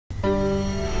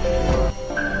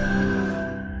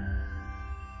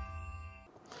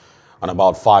And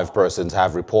about 5 persons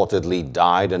have reportedly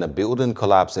died in a building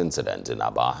collapse incident in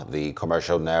Aba, the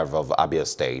commercial nerve of Abia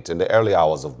State, in the early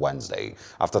hours of Wednesday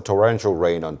after torrential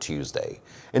rain on Tuesday.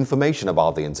 Information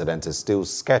about the incident is still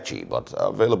sketchy, but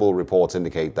available reports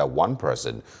indicate that 1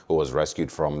 person who was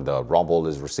rescued from the rubble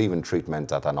is receiving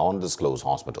treatment at an undisclosed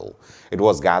hospital. It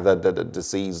was gathered that the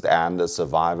deceased and the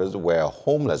survivors were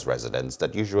homeless residents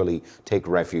that usually take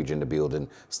refuge in the building,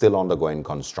 still undergoing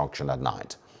construction at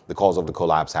night. The cause of the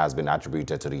collapse has been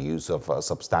attributed to the use of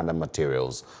substandard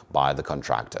materials by the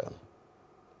contractor.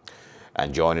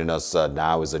 And joining us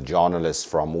now is a journalist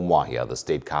from Umuahia, the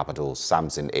state capital,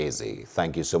 Samson Eze.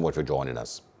 Thank you so much for joining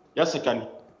us. Yes, I can.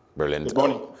 Brilliant. Good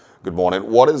morning. Good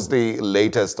morning. What is the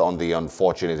latest on the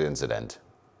unfortunate incident?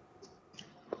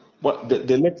 Well,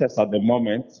 the latest at the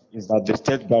moment is that the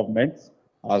state government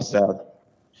has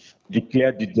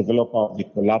declared the developer of the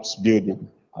collapsed building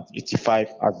at 85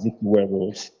 Azikiwe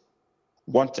Road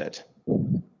wanted.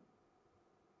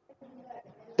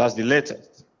 That's the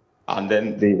latest. And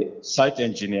then the site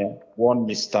engineer, one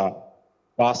Mr.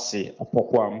 Basi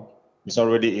Apokwam, is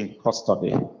already in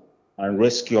custody, and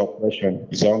rescue operation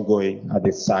is ongoing at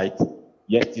the site.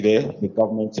 Yesterday, the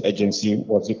government agency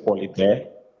was equally there.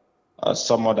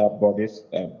 Some other bodies.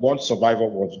 One survivor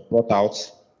was brought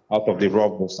out of the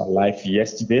rubble alive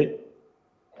yesterday,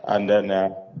 and then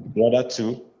the other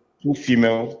two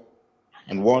female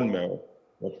and 1 male,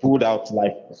 were pulled out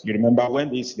lifeless. You remember when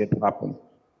the incident happened,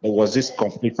 there was this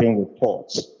conflicting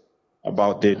reports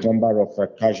about the number of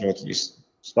casualties.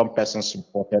 Some persons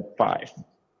reported 5,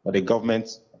 but the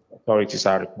government authorities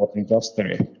are reporting just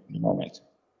 3 at the moment.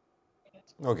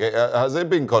 Okay, has it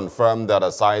been confirmed that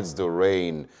aside the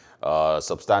rain,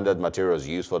 substandard materials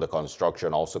used for the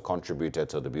construction also contributed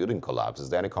to the building collapse? Is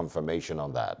there any confirmation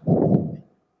on that?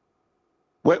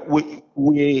 Well,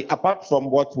 we apart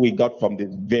from what we got from the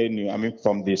venue,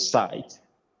 from the site,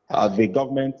 the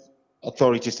government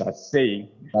authorities are saying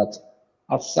that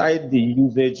aside the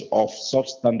usage of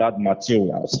substandard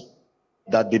materials,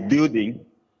 that the building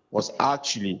was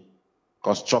actually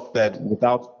constructed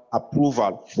without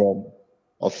approval from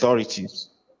authorities.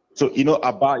 So,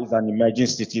 Aba is an emerging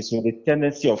city, so the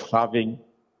tendency of having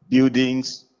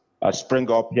buildings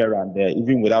spring up here and there,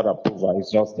 even without approval,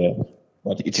 is just there.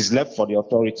 But it is left for the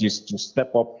authorities to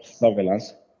step up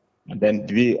surveillance and then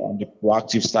be on the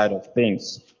proactive side of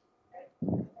things.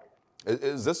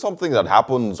 Is this something that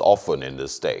happens often in the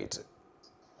state?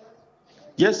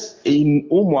 Yes, in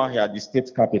Umuahia, the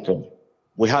state capital,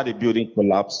 we had a building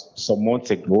collapse some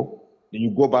months ago. Then you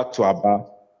go back to Aba,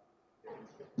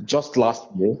 just last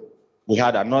year, we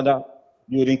had another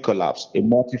building collapse, a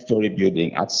multi-story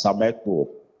building at Samek Road,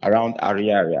 around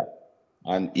area.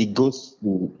 And it goes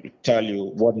to tell you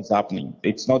what is happening.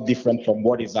 It's not different from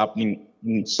what is happening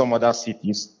in some other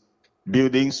cities,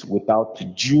 buildings without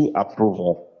due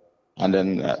approval, and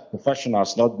then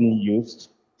professionals not being used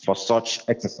for such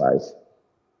exercise.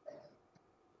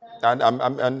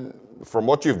 And from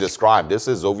what you've described, this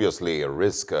is obviously a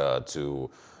risk to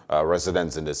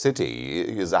residents in the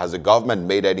city. Has the government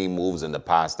made any moves in the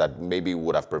past that maybe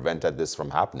would have prevented this from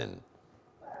happening?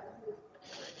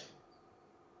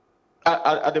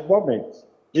 At the moment,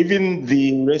 even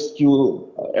the rescue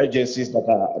agencies that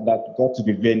got to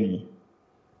the venue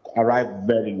arrived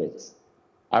very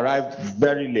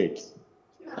late.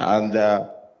 And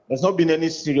there's not been any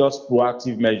serious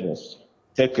proactive measures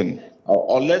taken,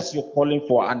 unless you're calling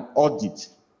for an audit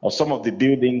of some of the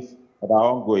buildings that are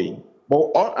ongoing.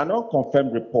 But an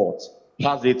unconfirmed report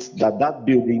has it that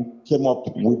building came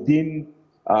up within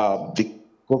the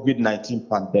COVID-19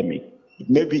 pandemic. It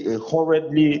may be a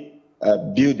horridly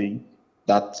building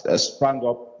that sprang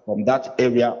up from that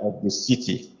area of the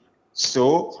city.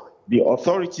 So the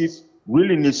authorities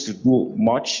really need to do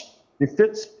much. The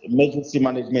State Emergency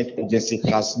Management Agency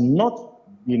has not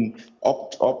been up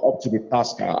to the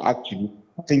task, actually.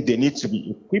 I think they need to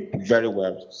be equipped very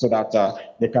well so that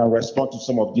they can respond to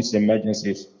some of these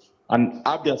emergencies. And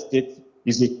Abia State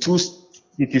is a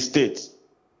 2-city state.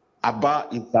 Aba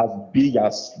is as big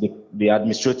as the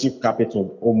administrative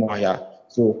capital, Umuahia.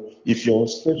 So if you're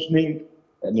stationing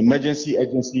an emergency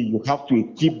agency, you have to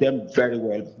equip them very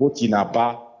well, both in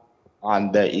Aba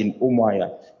and in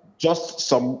Umuahia. Just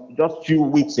few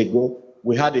weeks ago,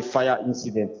 we had a fire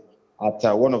incident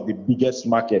at one of the biggest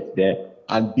markets there.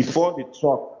 And before the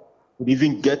truck could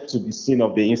even get to the scene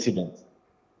of the incident,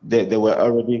 they were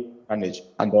already managed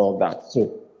and all that.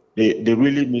 So they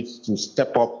really need to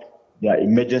step up their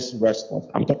emergency response.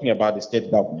 I'm talking about the state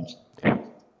government.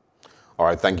 All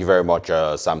right, thank you very much,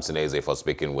 Samson Eze, for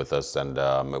speaking with us, and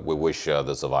we wish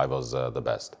the survivors the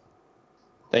best.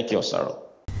 Thank you, Sarah.